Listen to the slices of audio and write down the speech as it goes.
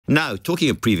Now, talking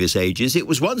of previous ages, it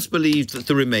was once believed that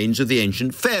the remains of the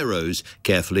ancient pharaohs,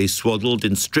 carefully swaddled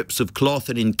in strips of cloth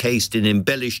and encased in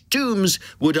embellished tombs,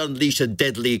 would unleash a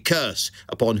deadly curse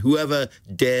upon whoever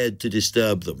dared to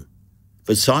disturb them.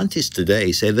 But scientists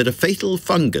today say that a fatal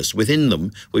fungus within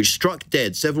them, which struck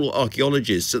dead several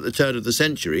archaeologists at the turn of the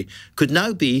century, could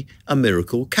now be a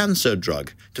miracle cancer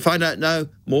drug. To find out now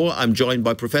more, I'm joined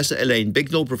by Professor Elaine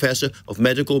Bignell, Professor of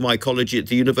Medical Mycology at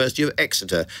the University of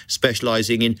Exeter,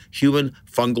 specialising in human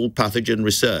fungal pathogen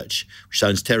research, which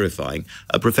sounds terrifying.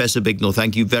 Professor Bignell,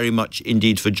 thank you very much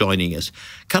indeed for joining us.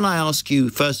 Can I ask you,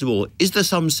 first of all, is there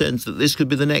some sense that this could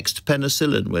be the next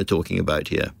penicillin we're talking about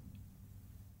here?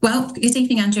 Well, good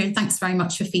evening, Andrew, and thanks very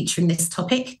much for featuring this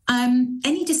topic.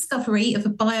 Any discovery of a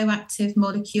bioactive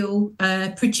molecule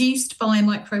produced by a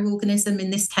microorganism,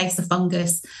 in this case a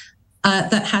fungus,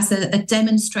 that has a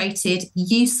demonstrated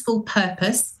useful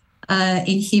purpose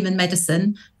in human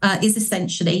medicine is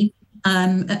essentially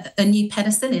a new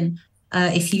penicillin,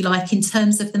 if you like, in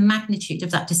terms of the magnitude of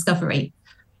that discovery.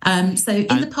 So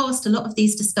in the past, a lot of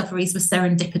these discoveries were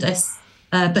serendipitous.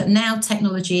 But now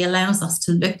technology allows us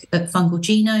to look at fungal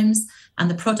genomes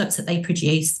and the products that they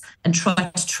produce and try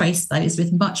to trace those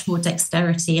with much more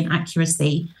dexterity and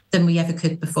accuracy than we ever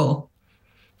could before.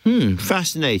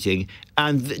 Fascinating.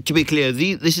 And to be clear,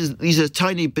 these are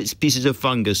tiny pieces of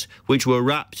fungus which were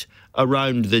wrapped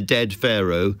around the dead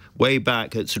pharaoh way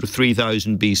back at sort of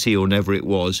 3000 BC or whenever it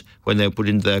was when they were put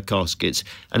into their caskets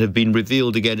and have been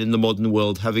revealed again in the modern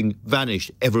world, having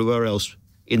vanished everywhere else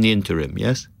in the interim,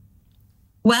 yes?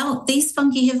 Well, these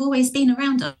fungi have always been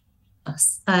around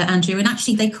us, Andrew, and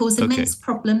actually they cause immense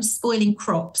problems spoiling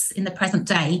crops in the present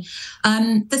day.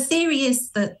 The theory is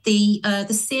that the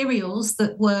cereals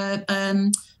that were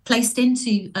placed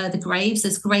into the graves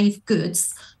as grave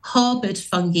goods harboured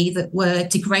fungi that were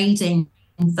degrading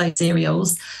those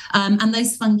cereals, and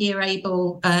those fungi are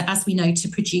able, as we know, to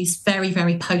produce very,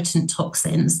 very potent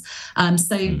toxins.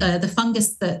 The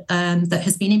fungus that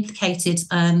has been implicated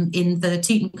in the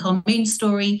Tutankhamun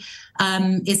story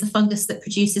is a fungus that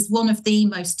produces one of the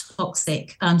most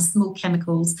toxic small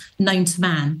chemicals known to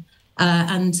man,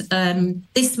 and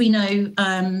this we know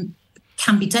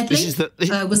can be deadly.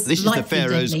 This is likely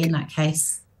deadly in that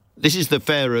case. This is the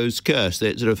pharaoh's curse.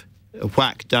 That sort of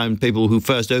whack down people who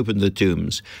first opened the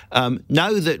tombs.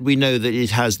 Now that we know that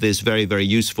it has this very, very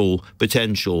useful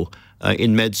potential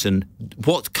in medicine,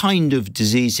 what kind of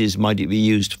diseases might it be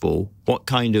used for? What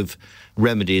kind of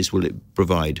remedies will it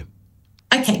provide?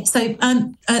 Okay, so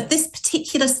this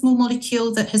particular small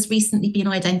molecule that has recently been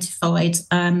identified,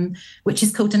 which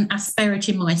is called an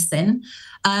aspergillus,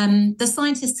 the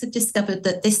scientists have discovered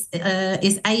that this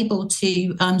is able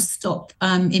to stop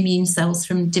immune cells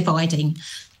from dividing.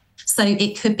 So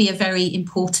it could be a very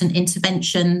important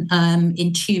intervention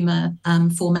in tumour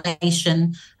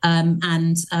formation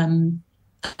and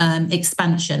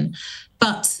expansion.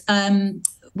 But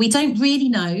we don't really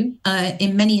know,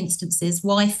 in many instances,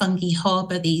 why fungi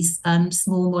harbour these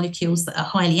small molecules that are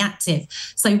highly active.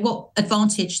 So what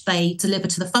advantage they deliver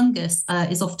to the fungus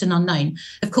is often unknown.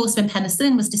 Of course, when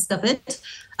penicillin was discovered,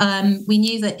 we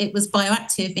knew that it was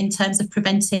bioactive in terms of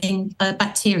preventing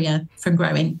bacteria from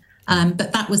growing.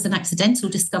 But that was an accidental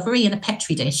discovery in a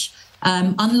petri dish.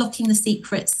 Unlocking the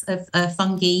secrets of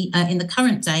fungi in the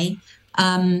current day,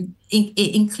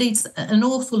 it includes an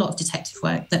awful lot of detective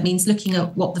work. That means looking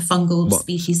at what the fungal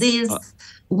species is,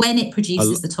 when it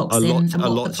produces the toxin,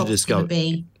 and what the toxin's going to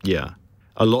be. Yeah,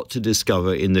 a lot to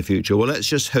discover in the future. Well, let's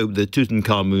just hope that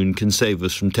Tutankhamun can save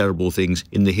us from terrible things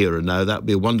in the here and now. That would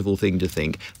be a wonderful thing to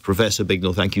think. Professor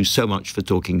Bignell, thank you so much for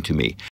talking to me.